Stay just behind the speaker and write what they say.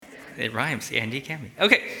It rhymes. Andy Cammy.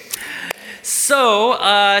 Okay.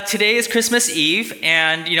 So today is Christmas Eve,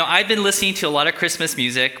 and I've been listening to a lot of Christmas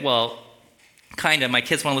music. Well, kind of. My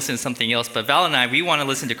kids want to listen to something else, but Val and I, we want to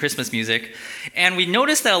listen to Christmas music. And we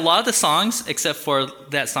noticed that a lot of the songs, except for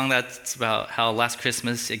that song that's about how last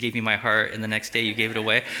Christmas it gave me my heart and the next day you gave it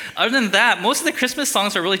away. Other than that, most of the Christmas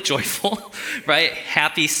songs are really joyful, right?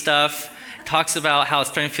 Happy stuff. Talks about how it's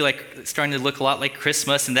starting to look a lot like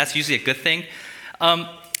Christmas, and that's usually a good thing.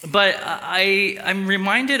 But I'm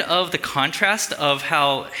reminded of the contrast of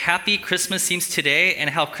how happy Christmas seems today and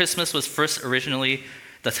how Christmas was first originally.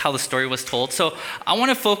 That's how the story was told. So I want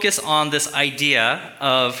to focus on this idea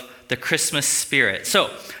of the Christmas spirit. So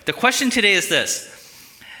the question today is this: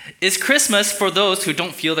 is Christmas for those who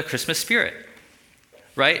don't feel the Christmas spirit?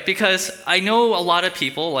 Right? Because I know a lot of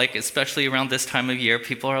people, like especially around this time of year,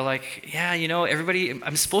 people are like, yeah, everybody,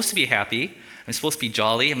 I'm supposed to be happy. I'm supposed to be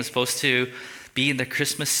jolly. I'm supposed to be in the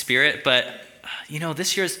Christmas spirit, but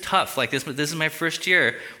this year is tough. Like this is my first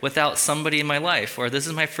year without somebody in my life, or this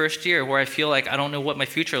is my first year where I feel like I don't know what my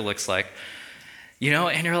future looks like.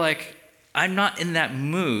 And you're like, I'm not in that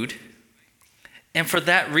mood. And for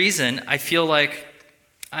that reason, I feel like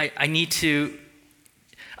I need to,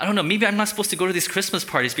 I don't know, maybe I'm not supposed to go to these Christmas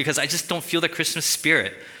parties because I just don't feel the Christmas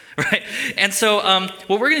spirit. Right? And so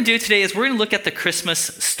what we're going to do today is we're going to look at the Christmas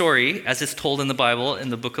story as it's told in the Bible, in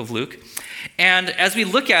the book of Luke. And as we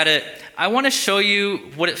look at it, I want to show you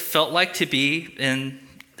what it felt like to be in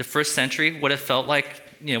the first century, what it felt like,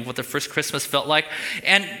 what the first Christmas felt like.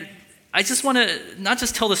 And I just want to not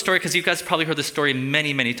just tell the story because you guys have probably heard the story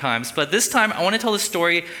many, many times, but this time I want to tell the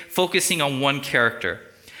story focusing on one character.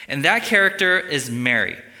 And that character is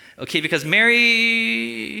Mary. Okay, because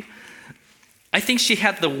Mary, I think she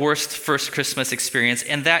had the worst first Christmas experience,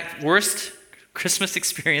 and that worst Christmas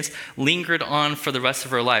experience lingered on for the rest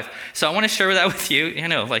of her life. So I want to share that with you.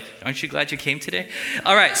 Aren't you glad you came today?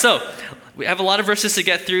 All right, so we have a lot of verses to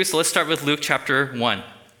get through, so let's start with Luke chapter 1.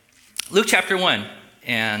 Luke chapter 1,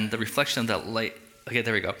 and the reflection of that light. Okay,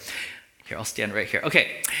 there we go. Here, I'll stand right here.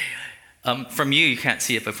 Okay, from you can't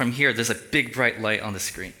see it, but from here, there's a big bright light on the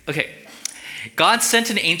screen. Okay, God sent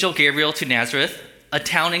an angel Gabriel to Nazareth, a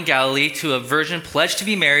town in Galilee, to a virgin pledged to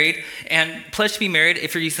be married. And pledged to be married,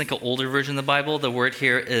 if you're using an older version of the Bible, the word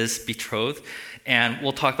here is betrothed. And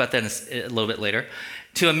we'll talk about that a little bit later.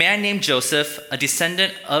 To a man named Joseph, a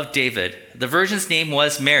descendant of David. The virgin's name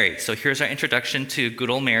was Mary. So here's our introduction to good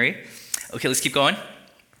old Mary. Okay, let's keep going.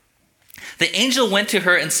 The angel went to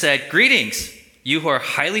her and said, "Greetings, you who are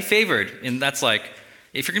highly favored." And that's like,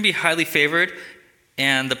 if you're going to be highly favored,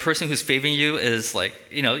 and the person who's favoring you is like,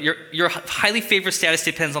 your highly favored status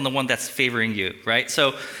depends on the one that's favoring you, right?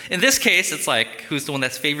 So in this case, it's like, who's the one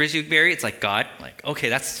that favors you, Mary? It's like God. Like, okay,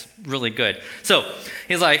 that's really good. So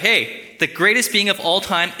he's like, hey, the greatest being of all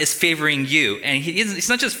time is favoring you. And he's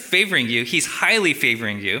not just favoring you, he's highly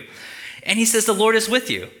favoring you. And he says, the Lord is with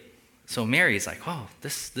you. So Mary's like, oh,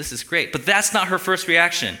 this is great. But that's not her first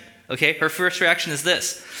reaction, okay? Her first reaction is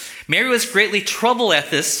this. Mary was greatly troubled at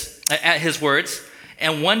his words,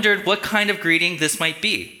 and wondered what kind of greeting this might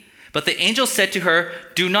be. But the angel said to her,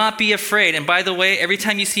 "Do not be afraid." And by the way, every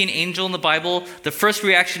time you see an angel in the Bible, the first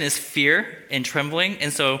reaction is fear and trembling.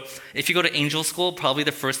 And so if you go to angel school, probably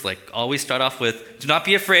the first, always start off with, "Do not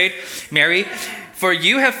be afraid, Mary, for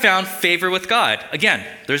you have found favor with God." Again,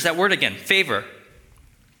 there's that word again, favor.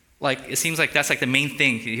 It seems like that's the main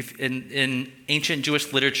thing. In ancient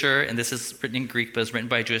Jewish literature, and this is written in Greek, but it's written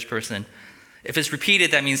by a Jewish person, if it's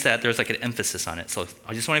repeated, that means that there's an emphasis on it. So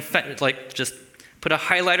I just want to just put a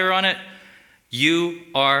highlighter on it. You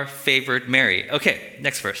are favored, Mary. Okay,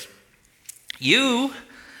 next verse. You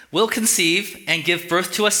will conceive and give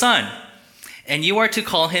birth to a son, and you are to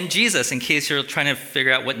call him Jesus. In case you're trying to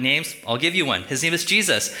figure out what names, I'll give you one. His name is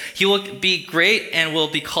Jesus. He will be great and will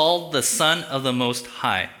be called the Son of the Most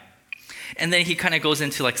High. And then he kind of goes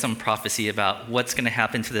into some prophecy about what's going to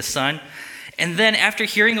happen to the son. And then after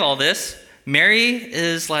hearing all this, Mary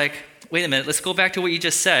is like, wait a minute, let's go back to what you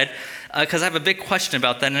just said, because I have a big question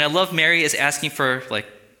about that. And I love Mary is asking for,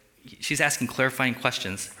 she's asking clarifying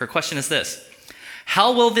questions. Her question is this: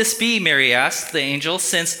 how will this be, Mary asked the angel,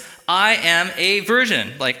 since I am a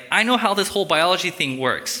virgin? I know how this whole biology thing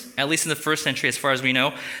works, at least in the first century, as far as we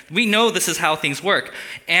know. We know this is how things work.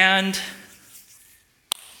 And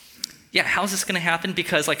yeah, how's this going to happen?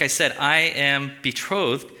 Because like I said, I am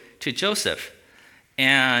betrothed to Joseph.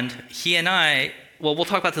 And he and I, well, we'll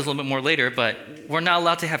talk about this a little bit more later, but we're not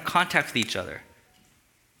allowed to have contact with each other.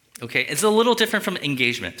 Okay, it's a little different from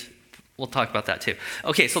engagement. We'll talk about that too.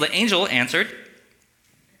 Okay, so the angel answered,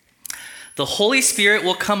 "The Holy Spirit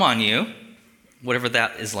will come on you, whatever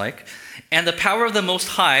that is like. And the power of the Most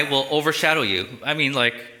High will overshadow you. I mean,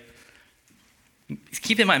 like,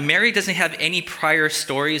 keep in mind, Mary doesn't have any prior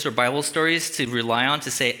stories or Bible stories to rely on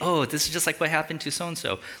to say, oh, this is just like what happened to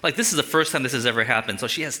so-and-so. Like, this is the first time this has ever happened, so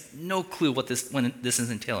she has no clue what this is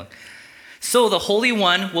entailing. So the Holy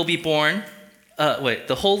One will be born,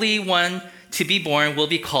 the Holy One to be born will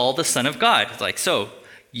be called the Son of God. It's like, so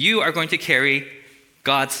you are going to carry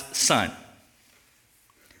God's Son.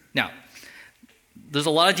 Now, there's a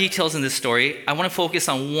lot of details in this story. I want to focus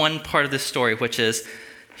on one part of this story, which is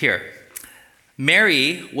here.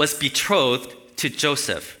 Mary was betrothed to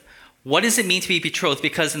Joseph. What does it mean to be betrothed?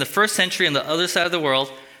 Because in the first century on the other side of the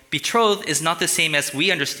world, betrothed is not the same as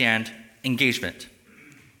we understand engagement.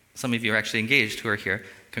 Some of you are actually engaged who are here.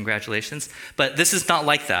 Congratulations. But this is not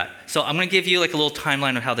like that. So I'm going to give you like a little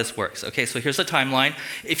timeline of how this works. Okay, so here's the timeline.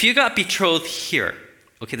 If you got betrothed here,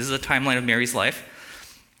 okay, this is a timeline of Mary's life.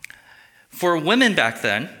 For women back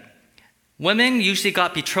then, women usually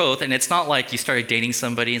got betrothed, and it's not like you started dating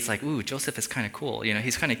somebody. It's like, ooh, Joseph is kind of cool. You know,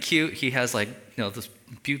 he's kind of cute. He has like, you know, this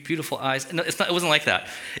beautiful eyes. No, it wasn't like that.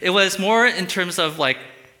 It was more in terms of like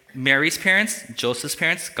Mary's parents, Joseph's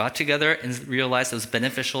parents got together and realized it was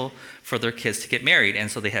beneficial for their kids to get married.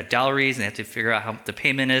 And so they had dowries, and they had to figure out how the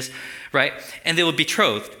payment is, right? And they were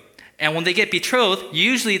betrothed. And when they get betrothed,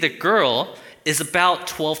 usually the girl is about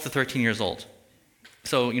 12 to 13 years old.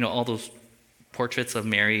 So, you know, all those portraits of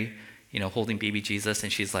Mary, you know, holding baby Jesus,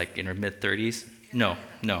 and she's like in her mid-30s. No.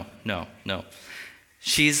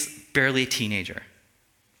 She's barely a teenager.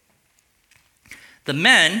 The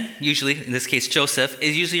men, usually, in this case Joseph,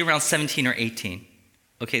 is usually around 17 or 18.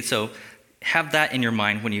 Okay, so have that in your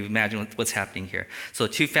mind when you imagine what's happening here. So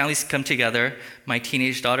two families come together. My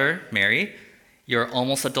teenage daughter, Mary, your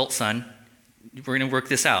almost adult son. We're going to work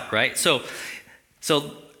this out, right? So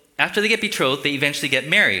after they get betrothed, they eventually get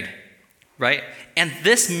married, right? And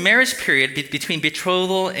this marriage period between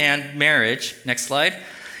betrothal and marriage, next slide,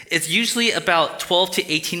 is usually about 12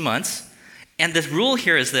 to 18 months. And the rule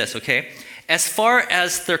here is this, okay? As far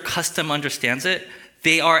as their custom understands it,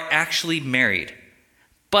 they are actually married,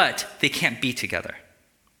 but they can't be together.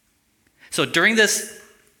 So during this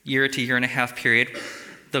year to year and a half period,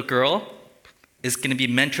 the girl is going to be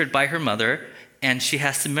mentored by her mother, and she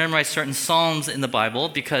has to memorize certain psalms in the Bible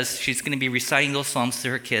because she's going to be reciting those psalms to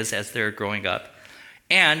her kids as they're growing up.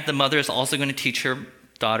 And the mother is also going to teach her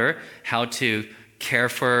daughter how to care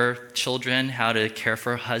for children, how to care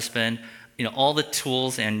for her husband, you know, all the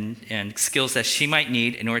tools and skills that she might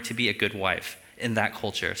need in order to be a good wife in that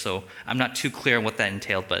culture. So I'm not too clear on what that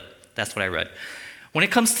entailed, but that's what I read. When it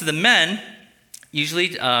comes to the men,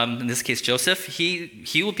 usually, in this case Joseph,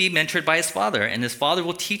 he will be mentored by his father, and his father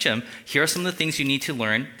will teach him, here are some of the things you need to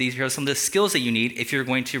learn. These are some of the skills that you need if you're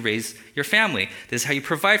going to raise your family. This is how you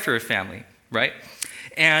provide for your family, right?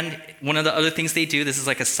 And one of the other things they do, this is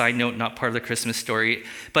like a side note, not part of the Christmas story,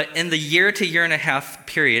 but in the year to year and a half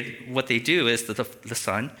period, what they do is that the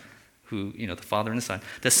son, who, you know, the father and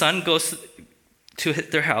the son goes to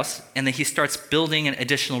their house, and then he starts building an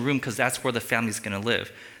additional room because that's where the family's going to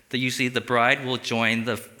live. Usually the bride will join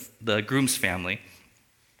the groom's family.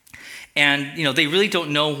 And, you know, they really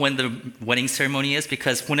don't know when the wedding ceremony is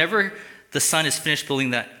because whenever the son is finished building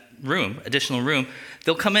that additional room,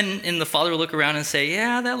 they'll come in and the father will look around and say,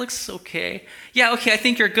 yeah, that looks okay. Yeah, okay, I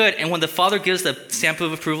think you're good. And when the father gives the stamp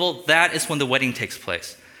of approval, that is when the wedding takes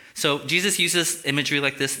place. So Jesus uses imagery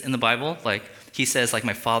like this in the Bible. Like he says, like,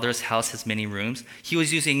 my father's house has many rooms. He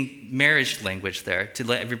was using marriage language there to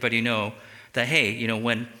let everybody know that, hey, you know,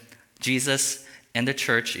 when Jesus and the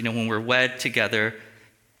church, you know, when we're wed together,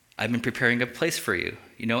 I've been preparing a place for you,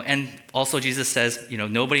 you know. And also Jesus says, you know,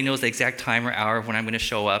 nobody knows the exact time or hour when I'm going to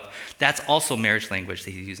show up. That's also marriage language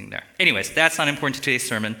that he's using there. Anyways, that's not important to today's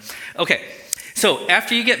sermon. Okay, so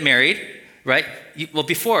after you get married, right?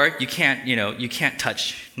 Before you can't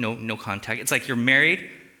touch, no contact. It's like you're married,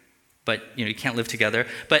 but you know you can't live together.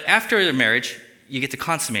 But after the marriage, you get to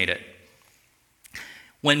consummate it.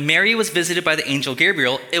 When Mary was visited by the angel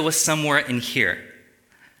Gabriel, it was somewhere in here.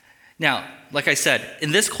 Now, like I said,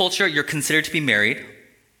 in this culture, you're considered to be married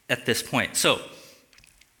at this point. So,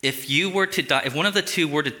 if you were to die, if one of the two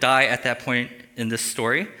were to die at that point in this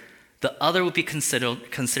story, the other would be considered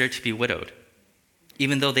to be widowed.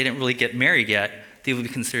 Even though they didn't really get married yet, they would be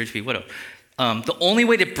considered to be widowed. The only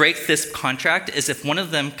way to break this contract is if one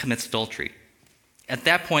of them commits adultery. At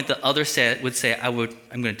that point, the other would say,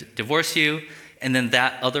 I'm going to divorce you, and then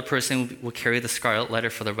that other person will carry the scarlet letter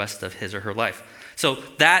for the rest of his or her life. So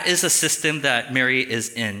that is a system that Mary is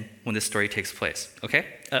in when this story takes place, okay?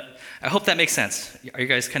 I hope that makes sense. Are you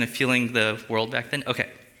guys kind of feeling the world back then? Okay.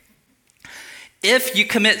 If you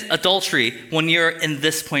commit adultery when you're in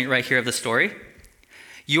this point right here of the story,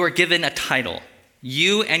 you are given a title.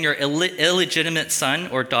 You and your illegitimate son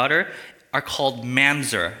or daughter are called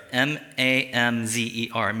mamzer,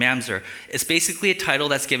 M-A-M-Z-E-R, mamzer. It's basically a title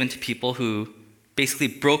that's given to people who basically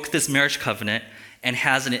broke this marriage covenant and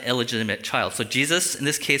has an illegitimate child. So Jesus, in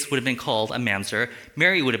this case, would have been called a mamzer.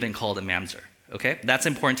 Mary would have been called a mamzer. Okay? That's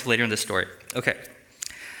important to later in the story. Okay.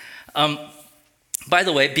 By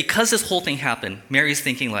the way, because this whole thing happened, Mary's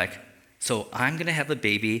thinking like, so I'm going to have a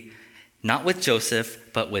baby, not with Joseph,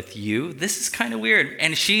 but with you? This is kind of weird.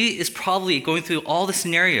 And she is probably going through all the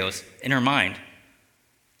scenarios in her mind.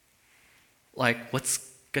 Like, what's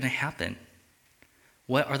going to happen?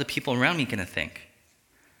 What are the people around me going to think?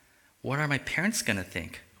 What are my parents going to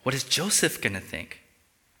think? What is Joseph going to think?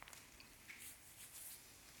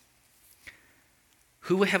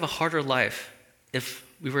 Who would have a harder life if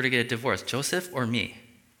we were to get a divorce, Joseph or me?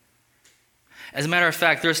 As a matter of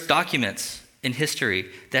fact, there's documents in history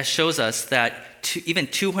that shows us that even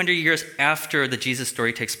 200 years after the Jesus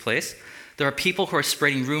story takes place, there are people who are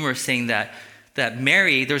spreading rumors saying that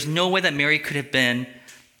Mary, there's no way that Mary could have been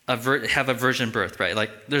have a virgin birth, right?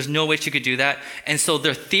 Like, there's no way she could do that. And so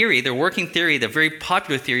their working theory, the very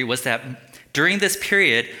popular theory was that during this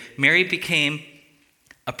period, Mary became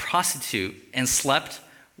a prostitute and slept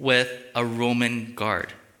with a Roman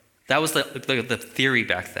guard. That was the theory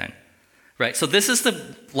back then, right? So this is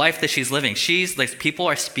the life that she's living. She's like, people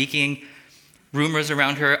are speaking rumors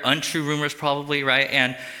around her, untrue rumors probably, right?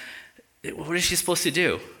 And what is she supposed to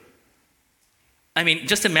do? I mean,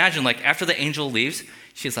 just imagine, like, after the angel leaves,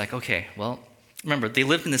 she's like, okay, well, remember, they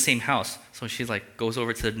lived in the same house. So she's like, goes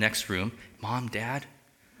over to the next room. Mom, Dad,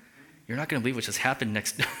 you're not going to believe what just happened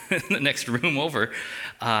in the next room over.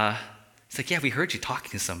 It's like, yeah, we heard you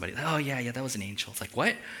talking to somebody. Oh, yeah, that was an angel. It's like,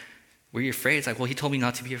 what? Were you afraid? It's like, well, he told me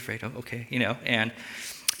not to be afraid. Oh, okay, And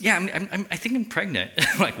yeah, I think I'm pregnant.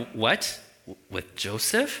 Like, what? With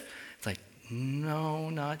Joseph? It's like, no,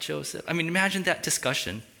 not Joseph. I mean, imagine that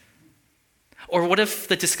discussion. Or what if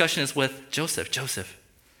the discussion is with Joseph? Joseph,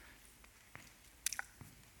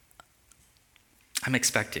 I'm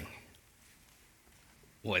expecting.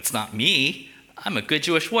 Well, it's not me. I'm a good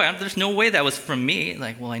Jewish boy. There's no way that was from me.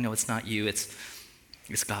 Like, well, I know it's not you. It's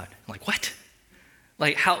God. I'm like, what?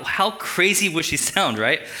 Like, how crazy would she sound,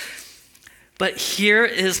 right? But here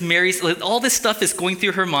is Mary's, like, all this stuff is going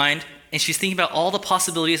through her mind, and she's thinking about all the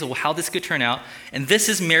possibilities of how this could turn out. And this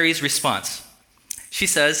is Mary's response. She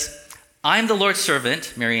says, I'm the Lord's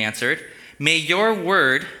servant, Mary answered. May your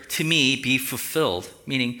word to me be fulfilled.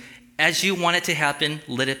 Meaning, as you want it to happen,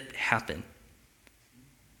 let it happen.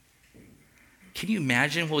 Can you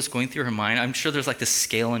imagine what was going through her mind? I'm sure there's like this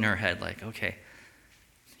scale in her head, like, okay,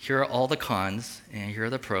 here are all the cons, and here are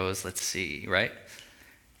the pros, let's see, right?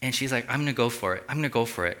 And she's like, I'm going to go for it. I'm going to go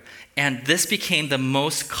for it. And this became the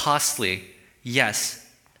most costly yes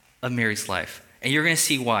of Mary's life. And you're going to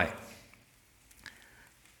see why.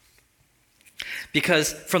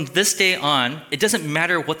 Because from this day on, it doesn't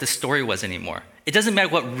matter what the story was anymore. It doesn't matter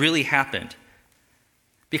what really happened.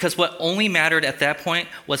 Because what only mattered at that point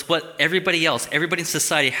was what everybody in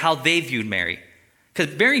society, how they viewed Mary.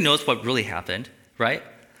 Because Mary knows what really happened, right?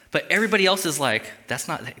 But everybody else is like,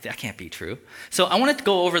 that can't be true. So I want to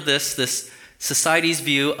go over this society's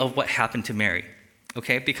view of what happened to Mary,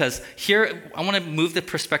 okay? Because here, I want to move the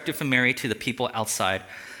perspective from Mary to the people outside,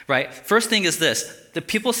 right? First thing is this. The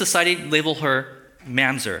people of society label her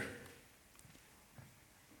mamzer.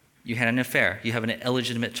 You had an affair. You have an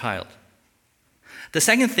illegitimate child. The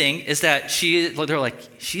second thing is that they're like,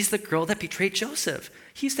 she's the girl that betrayed Joseph.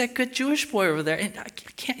 He's that good Jewish boy over there. And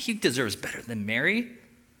he deserves better than Mary.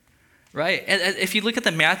 Right? And if you look at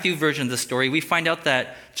the Matthew version of the story, we find out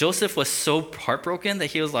that Joseph was so heartbroken that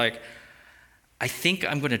he was like, I think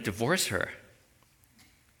I'm going to divorce her.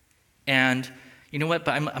 And you know what?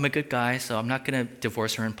 But I'm a good guy, so I'm not going to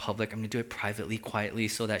divorce her in public. I'm going to do it privately, quietly,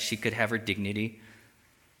 so that she could have her dignity.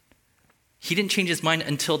 He didn't change his mind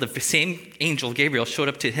until the same angel, Gabriel, showed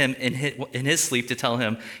up to him in his sleep to tell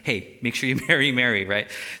him, hey, make sure you marry Mary, right?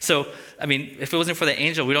 So, I mean, if it wasn't for the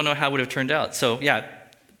angel, we don't know how it would have turned out. So, yeah.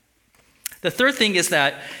 The third thing is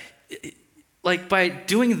that, like, by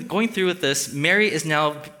going through with this, Mary is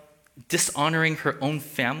now dishonoring her own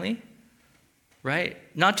family, right?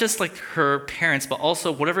 Not just like her parents, but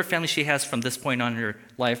also whatever family she has from this point on in her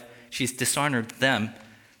life, she's dishonored them,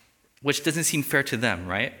 which doesn't seem fair to them,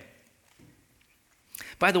 right?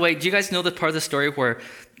 By the way, do you guys know the part of the story where,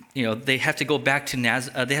 they have to go back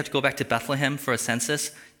to Bethlehem for a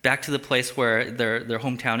census, back to the place where their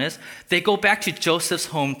hometown is? They go back to Joseph's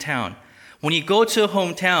hometown. When you go to a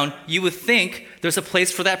hometown, you would think there's a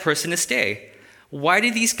place for that person to stay. Why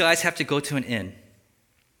did these guys have to go to an inn?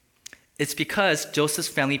 It's because Joseph's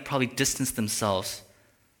family probably distanced themselves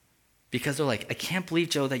because they're like, I can't believe,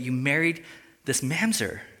 Joe, that you married this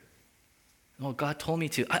mamzer. Oh, God told me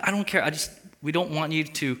to. I don't care. We don't want you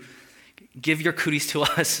to give your cooties to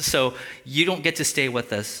us, so you don't get to stay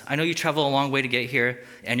with us. I know you travel a long way to get here,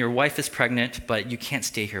 and your wife is pregnant, but you can't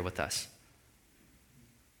stay here with us.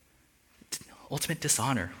 Ultimate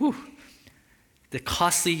dishonor. Whew. The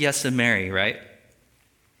costly yes of Mary, right?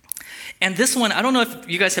 And this one, I don't know if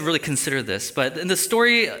you guys have really considered this, but in the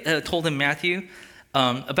story told in Matthew,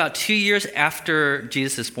 about 2 years after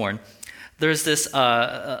Jesus is born, there's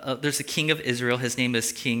a king of Israel. His name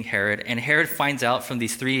is King Herod, and Herod finds out from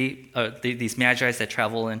these these magi that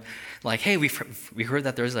travel in, like, hey, we heard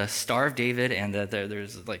that there's a Star of David, and that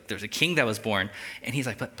there's a king that was born, and he's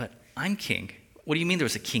like, but I'm king. What do you mean there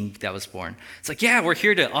was a king that was born? It's like, yeah, we're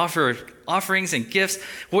here to offer offerings and gifts.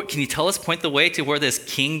 What, can you tell us, point the way to where this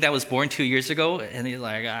king that was born 2 years ago? And he's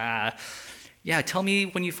like, yeah, tell me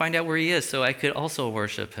when you find out where he is so I could also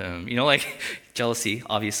worship him. Like jealousy,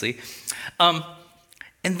 obviously. And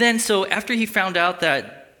then, so after he found out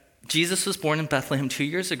that Jesus was born in Bethlehem 2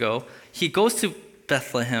 years ago, he goes to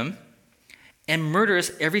Bethlehem and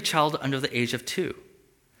murders every child under the age of 2.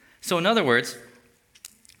 So in other words,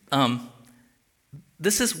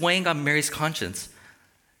 this is weighing on Mary's conscience,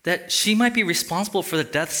 that she might be responsible for the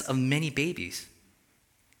deaths of many babies.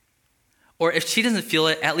 Or if she doesn't feel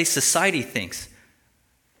it, at least society thinks,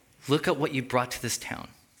 look at what you brought to this town.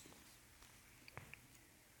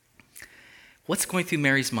 What's going through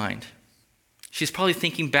Mary's mind? She's probably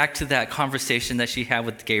thinking back to that conversation that she had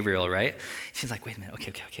with Gabriel, right? She's like, wait a minute,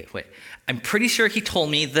 okay, wait. I'm pretty sure he told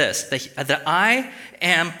me this, that I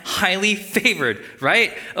am highly favored,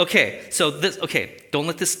 right? Okay, don't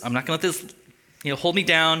let this, I'm not going to let this, hold me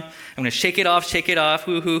down. I'm going to shake it off,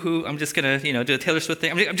 hoo. I'm just going to, do a Taylor Swift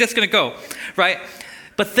thing. I'm just going to go, right?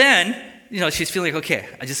 But then, she's feeling like, okay,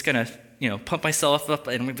 I'm just going to, pump myself up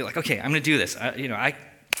and I'm going to be like, okay, I'm going to do this.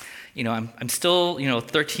 I'm still,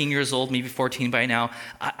 13 years old, maybe 14 by now.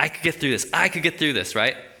 I could get through this,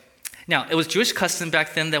 right? Now, it was Jewish custom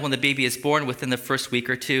back then that when the baby is born, within the first week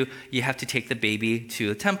or two, you have to take the baby to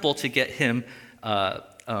the temple to get him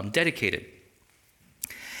dedicated.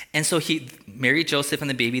 And so Mary, Joseph, and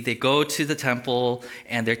the baby, they go to the temple,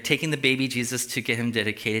 and they're taking the baby Jesus to get him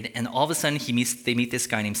dedicated. And all of a sudden, they meet this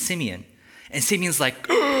guy named Simeon. And Simeon's like,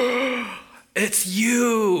 it's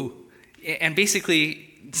you! And basically,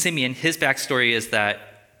 Simeon, his backstory is that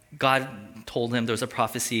God told him there was a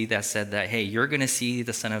prophecy that said that, hey, you're going to see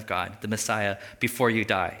the Son of God, the Messiah, before you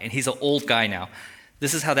die. And he's an old guy now.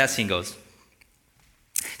 This is how that scene goes.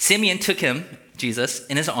 Simeon took him, Jesus,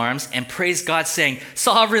 in his arms and praised God, saying,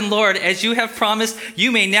 Sovereign Lord, as you have promised,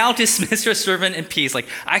 you may now dismiss your servant in peace. Like,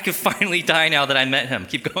 I could finally die now that I met him.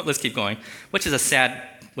 Keep going. Let's keep going. Which is a sad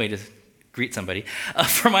way to greet somebody.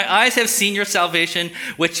 For my eyes have seen your salvation,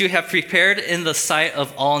 which you have prepared in the sight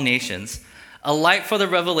of all nations, a light for the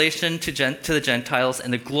revelation to the Gentiles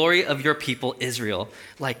and the glory of your people Israel.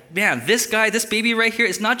 Like, man, this baby right here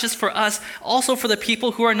is not just for us, also for the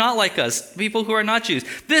people who are not like us, people who are not Jews.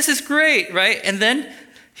 This is great, right? And then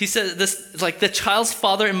he said this, like, the child's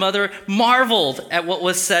father and mother marveled at what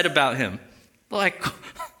was said about him. Like,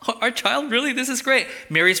 our child, really? This is great.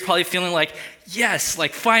 Mary's probably feeling like, yes,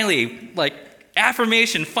 like finally, like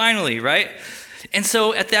affirmation, finally, right? And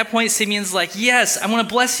so at that point, Simeon's like, yes, I want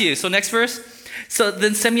to bless you. So next verse. So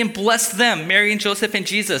then Simeon blessed them, Mary and Joseph and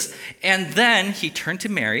Jesus. And then he turned to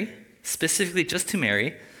Mary, specifically just to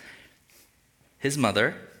Mary, his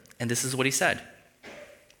mother, and this is what he said.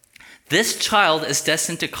 This child is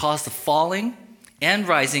destined to cause the falling and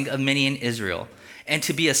rising of many in Israel, and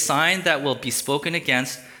to be a sign that will be spoken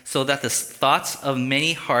against, so that the thoughts of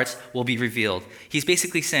many hearts will be revealed. He's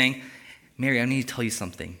basically saying, Mary, I need to tell you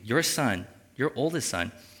something. Your son, your oldest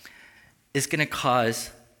son, is going to cause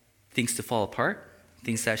things to fall apart,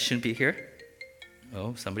 things that shouldn't be here.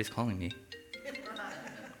 Oh, somebody's calling me.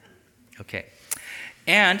 Okay.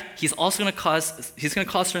 And he's also going to cause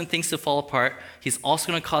certain things to fall apart. He's also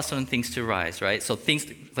going to cause certain things to rise, right? So things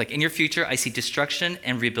like in your future, I see destruction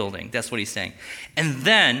and rebuilding. That's what he's saying. And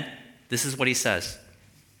then this is what he says.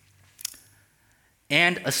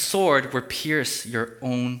 And a sword will pierce your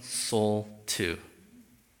own soul too.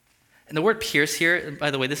 And the word pierce here,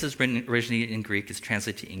 by the way, this is written originally in Greek. It's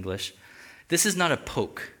translated to English. This is not a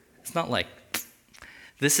poke. It's not like,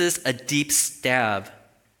 this is a deep stab.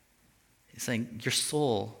 It's saying your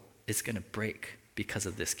soul is going to break because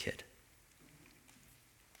of this kid.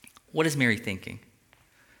 What is Mary thinking?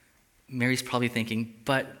 Mary's probably thinking,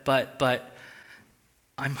 but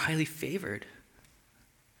I'm highly favored.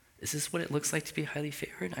 Is this what it looks like to be highly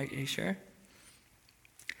favored? Are you sure?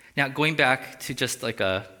 Now, going back to just like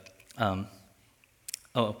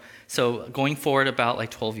so going forward about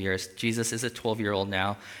like 12 years, Jesus is a 12-year-old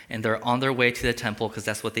now, and they're on their way to the temple because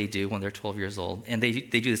that's what they do when they're 12 years old. And they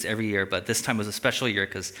do this every year, but this time was a special year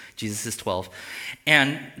because Jesus is 12.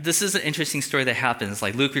 And this is an interesting story that happens.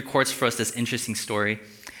 Like Luke records for us this interesting story.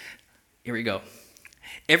 Here we go.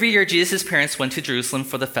 Every year, Jesus' parents went to Jerusalem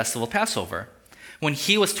for the festival of Passover. When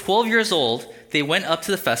he was 12 years old, they went up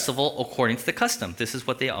to the festival according to the custom. This is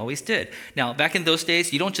what they always did. Now, back in those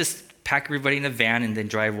days, you don't just pack everybody in a van and then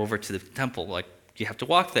drive over to the temple. Like, you have to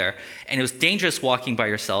walk there. And it was dangerous walking by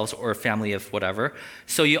yourselves or a family of whatever.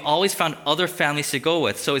 So you always found other families to go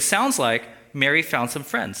with. So it sounds like Mary found some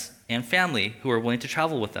friends and family who were willing to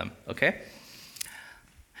travel with them, okay?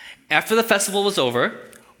 After the festival was over,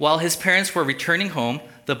 while his parents were returning home,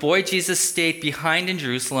 the boy Jesus stayed behind in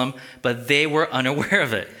Jerusalem, but they were unaware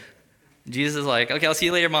of it. Jesus is like, okay, I'll see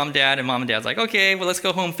you later, Mom, Dad. And Mom and Dad's like, okay, well, let's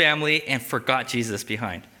go home, family, and forgot Jesus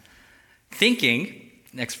behind.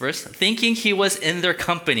 Next verse, thinking he was in their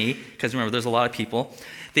company, because remember, there's a lot of people,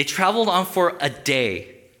 they traveled on for a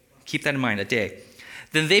day. Keep that in mind, a day.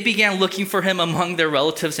 Then they began looking for him among their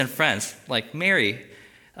relatives and friends, like, Mary,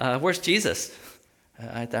 where's Jesus?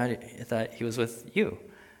 I thought he was with you.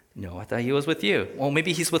 No, I thought he was with you. Well,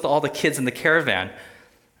 maybe he's with all the kids in the caravan.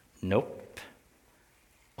 Nope.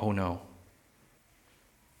 Oh, no.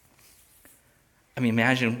 I mean,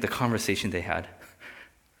 imagine the conversation they had.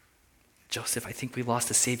 Joseph, I think we lost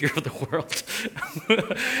the savior of the world.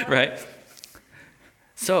 Right?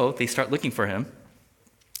 So they start looking for him.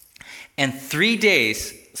 And 3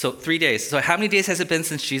 days. So how many days has it been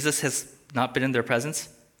since Jesus has not been in their presence?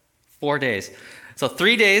 4 days. So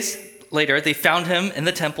 3 days later, they found him in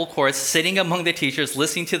the temple courts, sitting among the teachers,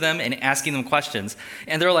 listening to them and asking them questions.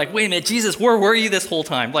 And they're like, wait a minute, Jesus, where were you this whole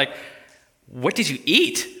time? Like, what did you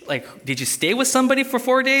eat? Like, did you stay with somebody for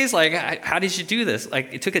 4 days? Like, how did you do this?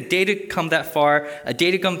 Like, it took a day to come that far, a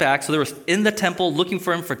day to come back. So they were in the temple looking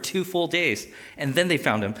for him for 2 full days. And then they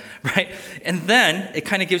found him, right? And then it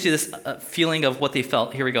kind of gives you this feeling of what they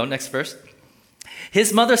felt. Here we go, next verse.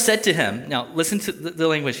 His mother said to him, now listen to the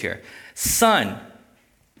language here. Son,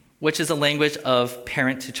 which is a language of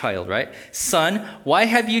parent to child, right? Son, why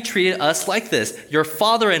have you treated us like this? Your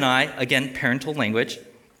father and I, again, parental language,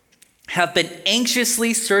 have been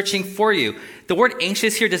anxiously searching for you. The word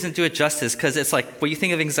anxious here doesn't do it justice because it's like, what you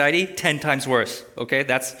think of anxiety, 10 times worse, okay?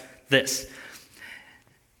 That's this.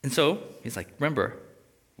 And so he's like, remember,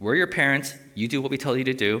 we're your parents. You do what we tell you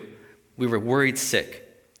to do. We were worried sick.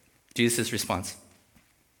 Jesus' response.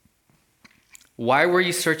 Why were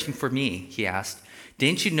you searching for me? He asked.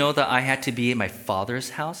 Didn't you know that I had to be in my Father's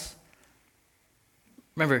house?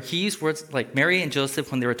 Remember, he used words like Mary and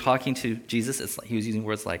Joseph, when they were talking to Jesus, it's like he was using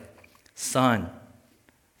words like son,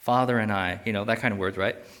 father and I, that kind of words,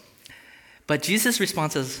 right? But Jesus'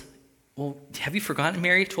 response is, well, have you forgotten,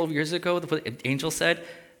 Mary, 12 years ago, what the angel said?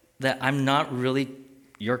 That I'm not really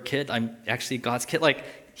your kid, I'm actually God's kid. Like,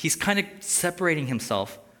 he's kind of separating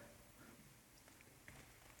himself.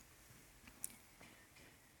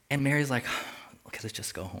 And Mary's like, okay, let's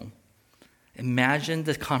just go home. Imagine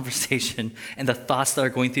the conversation and the thoughts that are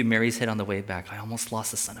going through Mary's head on the way back. I almost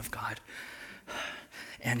lost the Son of God.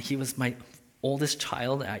 And he was my oldest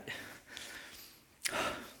child.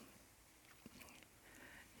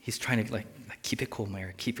 He's trying to keep it cool,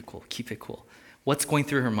 Mary, keep it cool. What's going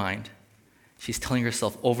through her mind? She's telling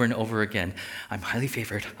herself over and over again, I'm highly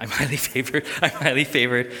favored, I'm highly favored, I'm highly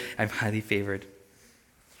favored, I'm highly favored.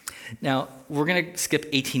 Now, we're going to skip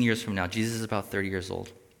 18 years from now. Jesus is about 30 years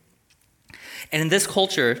old. And in this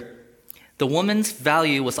culture, the woman's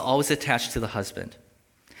value was always attached to the husband.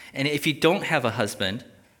 And if you don't have a husband,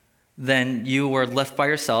 then you were left by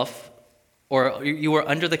yourself, or you were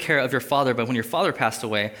under the care of your father, but when your father passed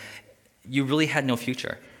away, you really had no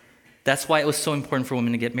future. That's why it was so important for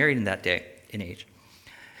women to get married in that day and age.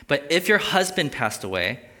 But if your husband passed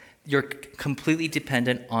away, you're completely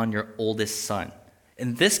dependent on your oldest son.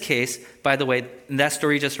 In this case, by the way, in that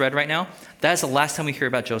story you just read right now, that is the last time we hear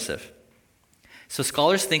about Joseph. So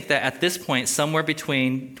scholars think that at this point, somewhere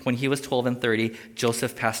between when he was 12 and 30,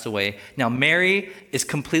 Joseph passed away. Now, Mary is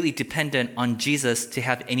completely dependent on Jesus to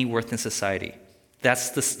have any worth in society. That's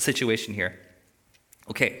the situation here.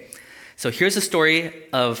 Okay, so here's a story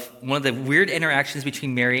of one of the weird interactions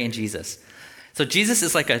between Mary and Jesus. So Jesus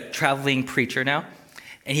is like a traveling preacher now,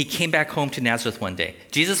 and he came back home to Nazareth one day.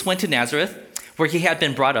 Jesus went to Nazareth, where he had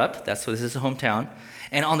been brought up. That's what this is, his hometown.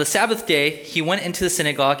 And on the Sabbath day, he went into the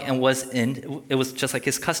synagogue and it was just like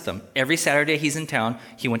his custom. Every Saturday he's in town,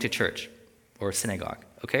 he went to church or synagogue,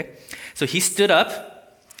 okay? So he stood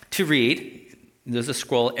up to read. There's a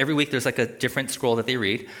scroll. Every week there's like a different scroll that they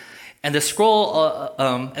read. And the scroll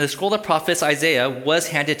that prophets Isaiah was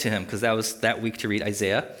handed to him because that was that week to read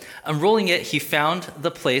Isaiah. Unrolling it, he found the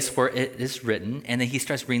place where it is written, and then he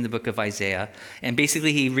starts reading the book of Isaiah. And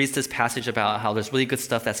basically he reads this passage about how there's really good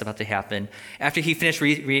stuff that's about to happen. After he finished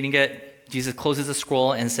reading it, Jesus closes the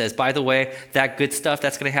scroll and says, by the way, that good stuff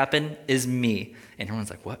that's going to happen is me. And everyone's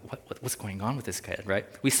like, what's going on with this kid, right?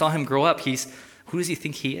 We saw him grow up. Who does he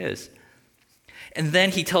think he is? And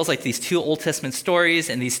then he tells like these 2 Old Testament stories,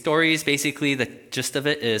 and these stories, basically the gist of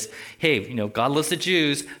it is, hey, God loves the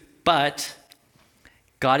Jews, but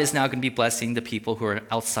God is now going to be blessing the people who are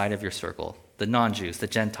outside of your circle, the non-Jews, the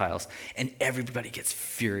Gentiles. And everybody gets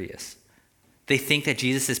furious. They think that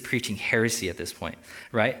Jesus is preaching heresy at this point,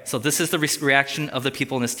 right? So this is the reaction of the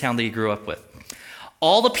people in this town that he grew up with.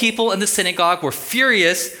 All the people in the synagogue were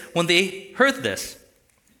furious when they heard this.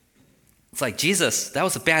 It's like, Jesus, that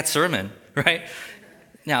was a bad sermon, right?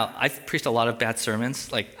 Now, I've preached a lot of bad sermons,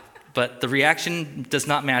 but the reaction does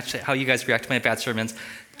not match how you guys react to my bad sermons.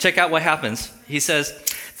 Check out what happens. He says,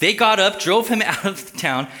 they got up, drove him out of the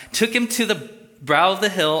town, took him to the brow of the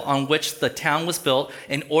hill on which the town was built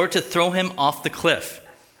in order to throw him off the cliff.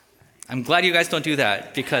 I'm glad you guys don't do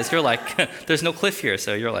that because you're like, there's no cliff here.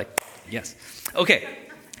 So you're like, yes. Okay.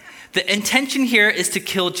 The intention here is to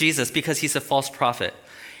kill Jesus because he's a false prophet.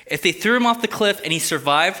 If they threw him off the cliff and he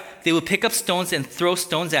survived, they would pick up stones and throw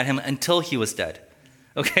stones at him until he was dead.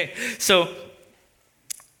 Okay? So,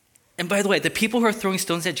 and by the way, the people who are throwing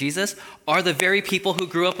stones at Jesus are the very people who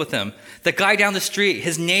grew up with him. The guy down the street,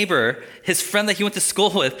 his neighbor, his friend that he went to school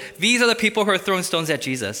with, these are the people who are throwing stones at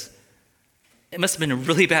Jesus. It must have been a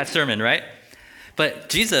really bad sermon, right? But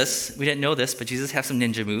Jesus, we didn't know this, but Jesus has some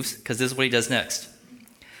ninja moves because this is what he does next.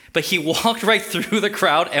 But he walked right through the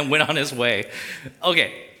crowd and went on his way.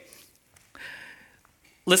 Okay.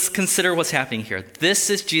 Let's consider what's happening here. This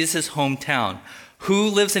is Jesus' hometown. Who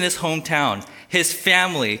lives in his hometown? His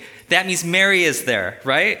family. That means Mary is there,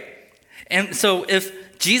 right? And so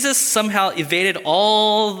if Jesus somehow evaded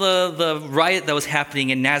all the riot that was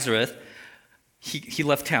happening in Nazareth, he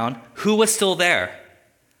left town. Who was still there?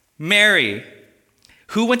 Mary.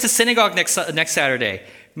 Who went to synagogue next Saturday?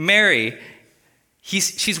 Mary.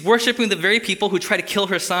 She's worshiping the very people who try to kill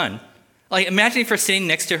her son. Like, imagine if you're sitting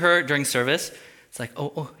next to her during service. It's like,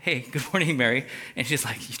 oh, hey, good morning, Mary. And she's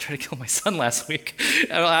like, you tried to kill my son last week.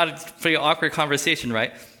 I had a pretty awkward conversation,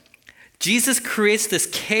 right? Jesus creates this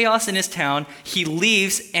chaos in his town. He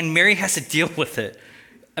leaves, and Mary has to deal with it.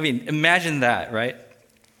 I mean, imagine that, right?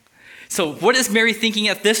 So what is Mary thinking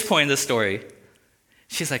at this point in the story?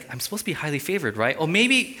 She's like, I'm supposed to be highly favored, right? Oh,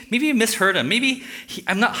 maybe you misheard him. Maybe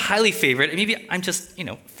I'm not highly favored. Maybe I'm just,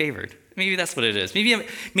 favored. Maybe that's what it is.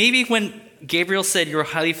 Maybe when Gabriel said you're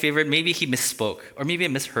highly favored, maybe he misspoke. Or maybe I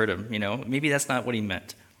misheard him, Maybe that's not what he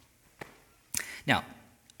meant. Now,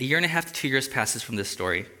 1.5 to 2 years passes from this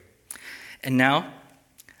story. And now,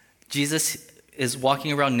 Jesus is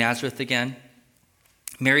walking around Nazareth again.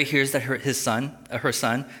 Mary hears that her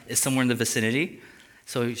son is somewhere in the vicinity.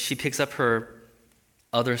 So she picks up her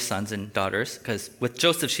other sons and daughters, because with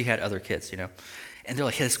Joseph, she had other kids, And they're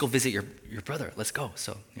like, hey, let's go visit your brother. Let's go.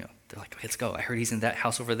 So, they're like, okay, let's go. I heard he's in that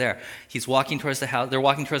house over there. He's walking towards the house. They're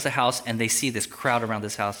walking towards the house, and they see this crowd around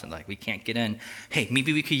this house, and like, we can't get in. Hey,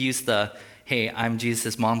 maybe we could use the, hey, I'm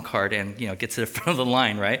Jesus' mom card and, get to the front of the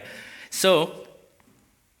line, right? So,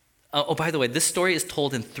 by the way, this story is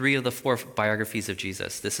told in 3 of the 4 biographies of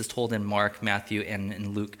Jesus. This is told in Mark, Matthew, and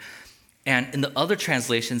in Luke. And in the other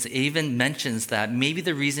translations, it even mentions that maybe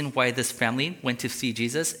the reason why this family went to see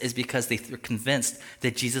Jesus is because they were convinced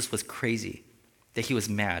that Jesus was crazy, that he was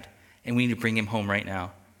mad, and we need to bring him home right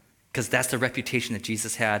now. Because that's the reputation that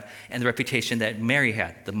Jesus had and the reputation that Mary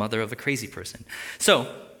had, the mother of a crazy person.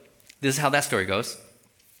 So, this is how that story goes.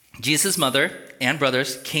 Jesus' mother and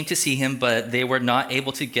brothers came to see him, but they were not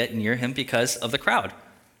able to get near him because of the crowd.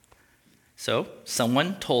 So,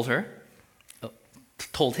 someone told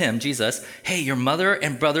him, Jesus, hey, your mother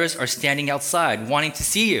and brothers are standing outside wanting to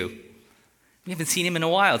see you. We haven't seen him in a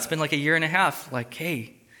while. It's been like 1.5 years. Like,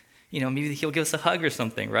 hey, maybe he'll give us a hug or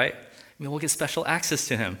something, right? Maybe we'll get special access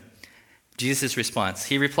to him. Jesus' response,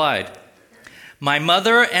 he replied, my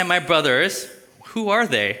mother and my brothers, who are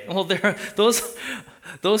they? Well, they're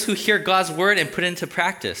those who hear God's word and put it into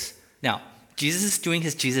practice. Now, Jesus is doing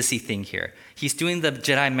his Jesus-y thing here. He's doing the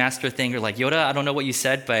Jedi Master thing. You're like, Yoda, I don't know what you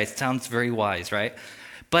said, but it sounds very wise, right?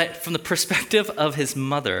 But from the perspective of his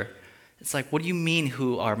mother, it's like, what do you mean,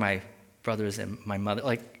 who are my brothers and my mother?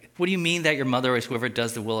 Like, what do you mean that your mother is whoever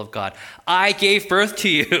does the will of God? I gave birth to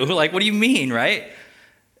you. Like, what do you mean, right?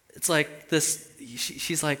 It's like this,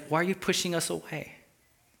 she's like, why are you pushing us away?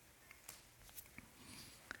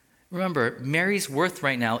 Remember, Mary's worth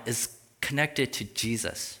right now is connected to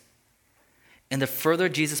Jesus. And the further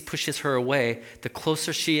Jesus pushes her away, the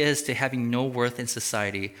closer she is to having no worth in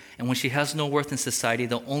society. And when she has no worth in society,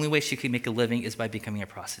 the only way she can make a living is by becoming a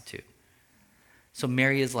prostitute. So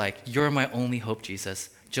Mary is like, you're my only hope, Jesus.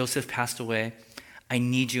 Joseph passed away. I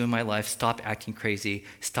need you in my life. Stop acting crazy.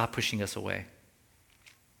 Stop pushing us away.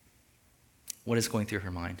 What is going through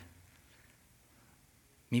her mind?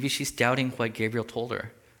 Maybe she's doubting what Gabriel told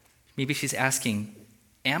her. Maybe she's asking,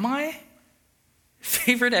 am I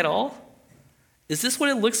favored at all? Is this what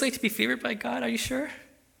it looks like to be favored by God? Are you sure?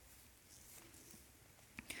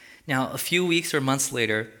 Now, a few weeks or months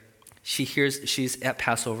later, she hears she's at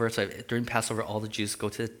Passover. So during Passover, all the Jews go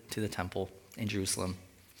to the temple in Jerusalem.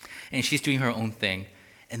 And she's doing her own thing.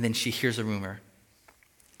 And then she hears a rumor.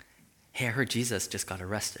 Hey, I heard Jesus just got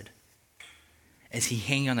arrested. Is he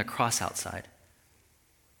hanging on the cross outside?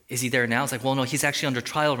 Is he there now? It's like, well, no, he's actually under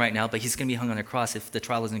trial right now, but he's going to be hung on the cross if the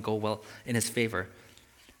trial doesn't go well in his favor.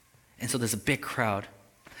 And so there's a big crowd.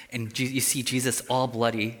 And you see Jesus all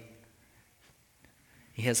bloody.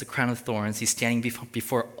 He has a crown of thorns. He's standing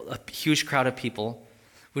before a huge crowd of people.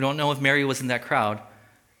 We don't know if Mary was in that crowd,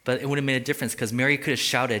 but it would have made a difference because Mary could have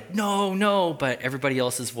shouted, no, no, but everybody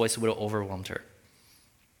else's voice would have overwhelmed her.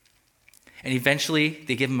 And eventually,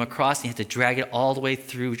 they give him a cross, and he had to drag it all the way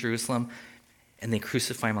through Jerusalem, and they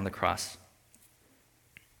crucify him on the cross.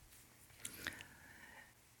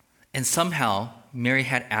 And somehow, Mary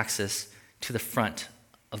had access to the front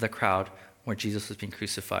of the crowd where Jesus was being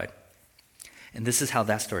crucified. And this is how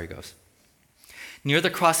that story goes. Near the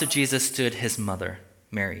cross of Jesus stood his mother,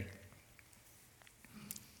 Mary.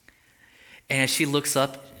 And as she looks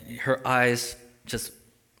up, her eyes just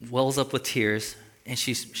wells up with tears. And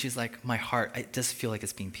she's like, my heart, it does feel like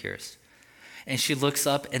it's being pierced. And she looks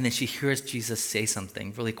up, and then she hears Jesus say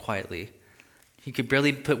something really quietly. He could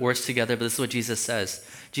barely put words together, but this is what Jesus says.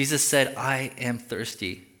 Jesus said, I am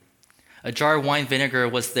thirsty. A jar of wine vinegar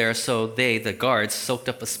was there, so they, the guards, soaked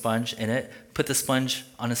up a sponge in it, put the sponge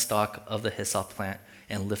on a stalk of the hyssop plant,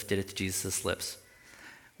 and lifted it to Jesus' lips.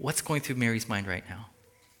 What's going through Mary's mind right now?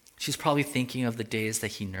 She's probably thinking of the days that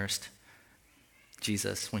he nursed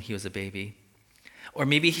Jesus when he was a baby. Or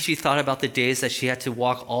maybe she thought about the days that she had to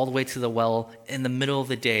walk all the way to the well in the middle of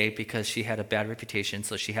the day because she had a bad reputation,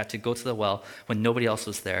 so she had to go to the well when nobody else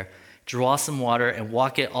was there, draw some water, and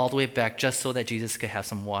walk it all the way back just so that Jesus could have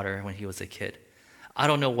some water when he was a kid. I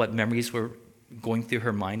don't know what memories were going through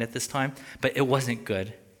her mind at this time, but it wasn't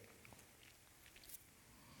good.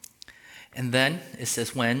 And then it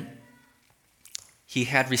says, when he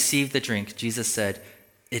had received the drink, Jesus said,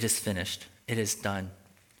 it is finished. It is done.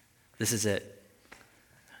 This is it.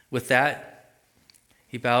 With that,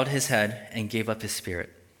 he bowed his head and gave up his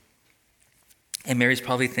spirit. And Mary's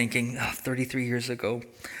probably thinking, 33 years ago,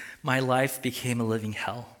 my life became a living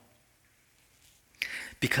hell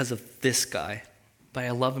because of this guy, but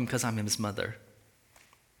I love him because I'm his mother.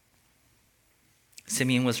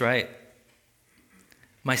 Simeon was right.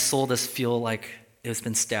 My soul does feel like it's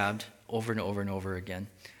been stabbed over and over and over again.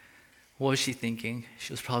 What was she thinking?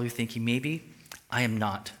 She was probably thinking, maybe I am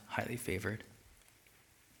not highly favored.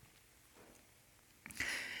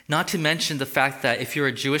 Not to mention the fact that if you're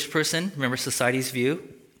a Jewish person, remember society's view?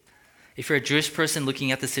 If you're a Jewish person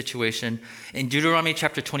looking at the situation, in Deuteronomy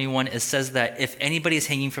chapter 21, it says that if anybody is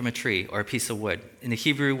hanging from a tree or a piece of wood, in the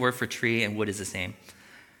Hebrew word for tree and wood is the same,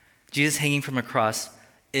 Jesus hanging from a cross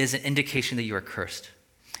is an indication that you are cursed.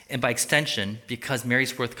 And by extension, because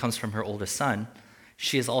Mary's worth comes from her oldest son,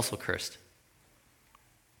 she is also cursed.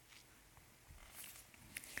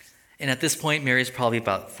 And at this point, Mary is probably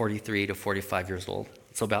about 43 to 45 years old.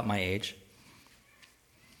 So about my age.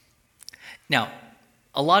 Now,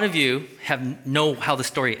 a lot of you know how the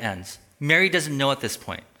story ends. Mary doesn't know at this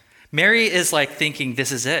point. Mary is like thinking,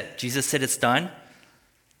 this is it. Jesus said it's done.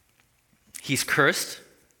 He's cursed.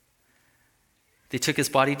 They took his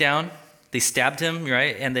body down. They stabbed him,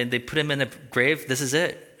 right? And then they put him in a grave. This is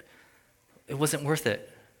it. It wasn't worth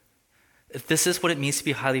it. If this is what it means to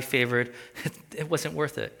be highly favored, it wasn't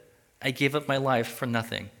worth it. I gave up my life for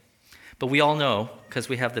nothing. But we all know, because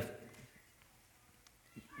we have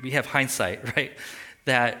hindsight, right?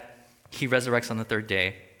 That he resurrects on the third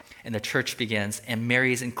day, and the church begins, and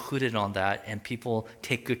Mary is included on that, and people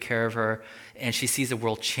take good care of her, and she sees the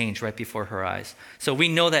world change right before her eyes. So we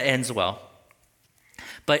know that ends well.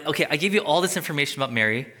 But okay, I gave you all this information about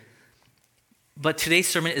Mary, but today's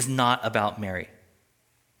sermon is not about Mary.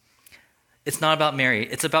 It's not about Mary.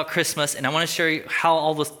 It's about Christmas, and I want to show you how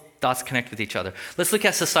all those dots connect with each other. Let's look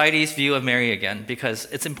at society's view of Mary again, because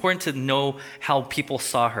it's important to know how people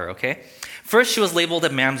saw her, okay? First, she was labeled a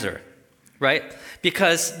mamzer. right?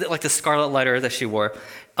 Because, like the scarlet letter that she wore,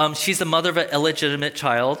 she's the mother of an illegitimate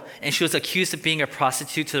child, and she was accused of being a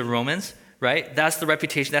prostitute to the Romans, right? That's the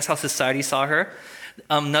reputation. That's how society saw her.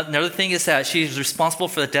 Another thing is that she's responsible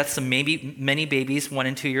for the deaths of many babies, 1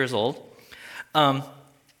 and 2 years old.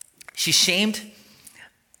 She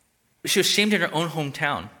was shamed in her own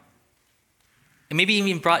hometown. And maybe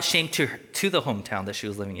even brought shame to the hometown that she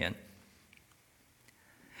was living in.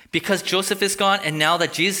 Because Joseph is gone, and now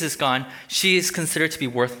that Jesus is gone, she is considered to be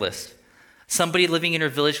worthless. Somebody living in her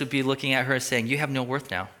village would be looking at her and saying, you have no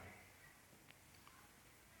worth now.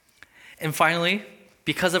 And finally,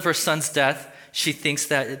 because of her son's death, she thinks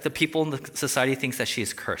that the people in the society thinks that she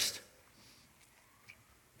is cursed.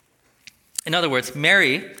 In other words,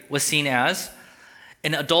 Mary was seen as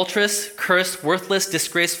an adulterous, cursed, worthless,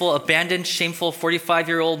 disgraceful, abandoned, shameful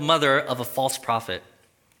 45-year-old mother of a false prophet.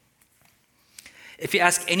 If you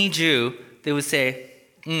ask any Jew, they would say,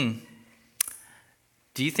 do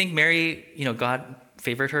you think Mary, God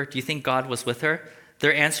favored her? Do you think God was with her?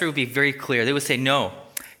 Their answer would be very clear. They would say, no,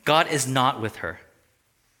 God is not with her.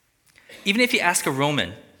 Even if you ask a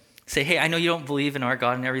Roman, say, hey, I know you don't believe in our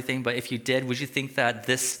God and everything, but if you did, would you think that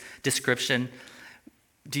this description,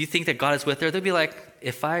 do you think that God is with her? They'd be like,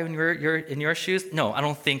 if I were in your shoes, no, I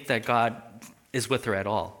don't think that God is with her at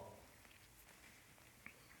all.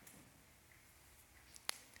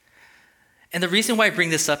 And the reason why I bring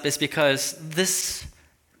this up is because this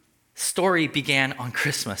story began on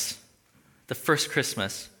Christmas, the first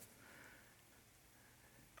Christmas,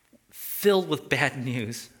 filled with bad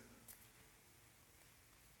news.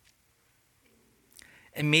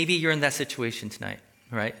 And maybe you're in that situation tonight,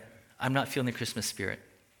 right? I'm not feeling the Christmas spirit.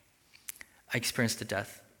 I experienced a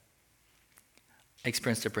death. I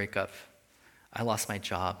experienced a breakup. I lost my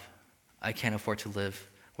job. I can't afford to live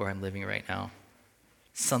where I'm living right now.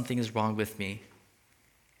 Something is wrong with me.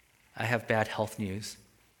 I have bad health news.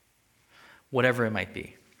 Whatever it might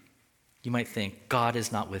be. You might think, God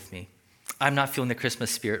is not with me. I'm not feeling the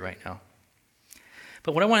Christmas spirit right now.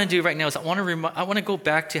 But what I want to do right now is I want to go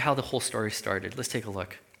back to how the whole story started. Let's take a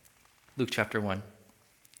look. Luke chapter 1.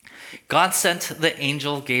 God sent the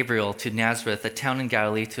angel Gabriel to Nazareth, a town in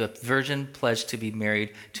Galilee, to a virgin pledged to be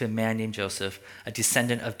married to a man named Joseph, a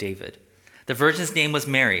descendant of David. The virgin's name was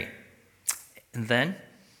Mary. And then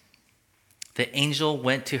the angel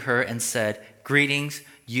went to her and said, "Greetings,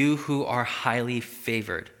 you who are highly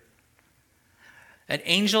favored." An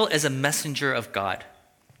angel is a messenger of God.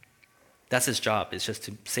 That's his job, is just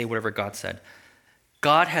to say whatever God said.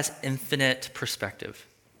 God has infinite perspective.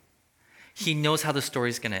 He knows how the story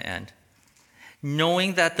is going to end.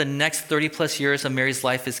 Knowing that the next 30 plus years of Mary's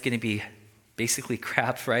life is going to be basically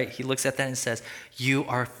crap, right? He looks at that and says, you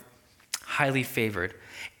are highly favored.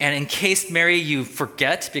 And in case, Mary, you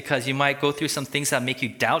forget, because you might go through some things that make you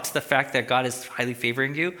doubt the fact that God is highly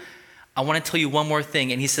favoring you, I want to tell you one more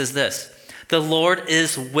thing. And he says this, the Lord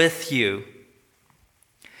is with you.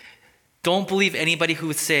 Don't believe anybody who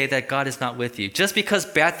would say that God is not with you. Just because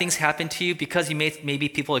bad things happen to you, because maybe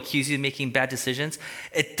people accuse you of making bad decisions,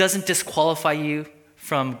 it doesn't disqualify you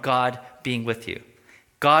from God being with you.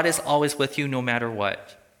 God is always with you no matter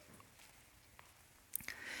what.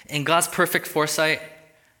 In God's perfect foresight,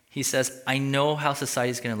 he says, I know how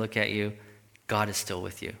society is going to look at you. God is still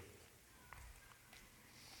with you.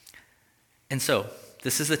 And so,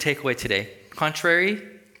 this is the takeaway today. Contrary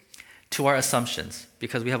to our assumptions,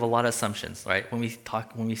 because we have a lot of assumptions, right? When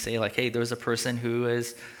we say like, hey, there's a person who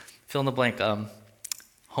is, fill in the blank,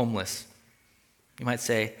 homeless. You might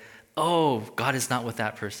say, oh, God is not with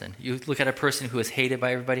that person. You look at a person who is hated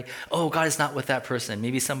by everybody. Oh, God is not with that person.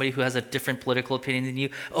 Maybe somebody who has a different political opinion than you.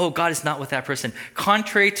 Oh, God is not with that person.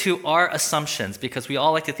 Contrary to our assumptions, because we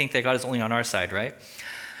all like to think that God is only on our side, right?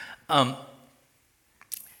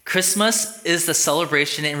 Christmas is the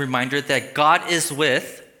celebration and reminder that God is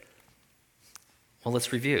with, well,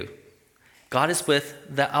 let's review. God is with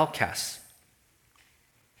the outcasts.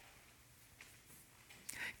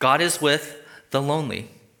 God is with the lonely.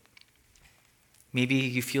 Maybe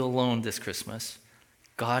you feel alone this Christmas.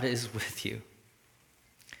 God is with you.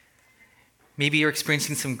 Maybe you're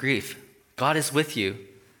experiencing some grief. God is with you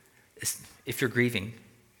if you're grieving.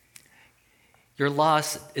 Your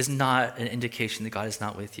loss is not an indication that God is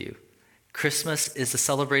not with you. Christmas is a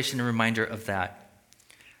celebration and reminder of that.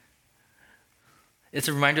 It's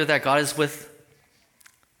a reminder that God is with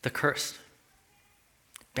the cursed.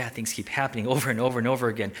 Bad things keep happening over and over and over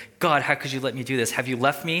again. God, how could you let me do this? Have you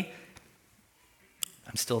left me?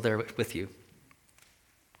 I'm still there with you.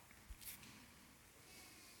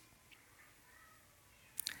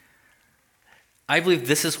 I believe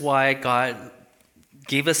this is why God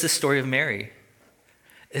gave us this story of Mary.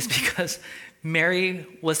 is because Mary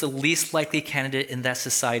was the least likely candidate in that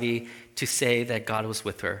society to say that God was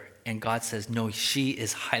with her. And God says, no, she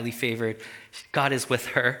is highly favored. God is with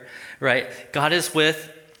her, right? God is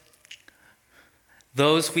with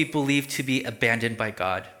those we believe to be abandoned by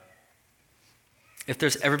God. If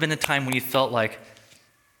there's ever been a time when you felt like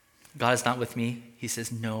God is not with me, he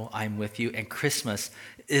says, no, I'm with you. And Christmas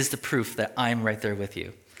is the proof that I'm right there with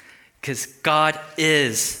you. Because God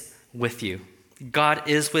is with you. God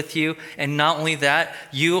is with you. And not only that,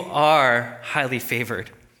 you are highly favored.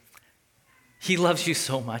 He loves you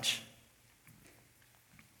so much.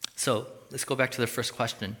 So let's go back to the first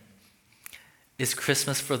question. Is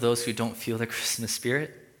Christmas for those who don't feel the Christmas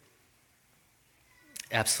spirit?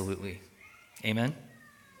 Absolutely. Amen?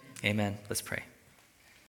 Amen. Let's pray.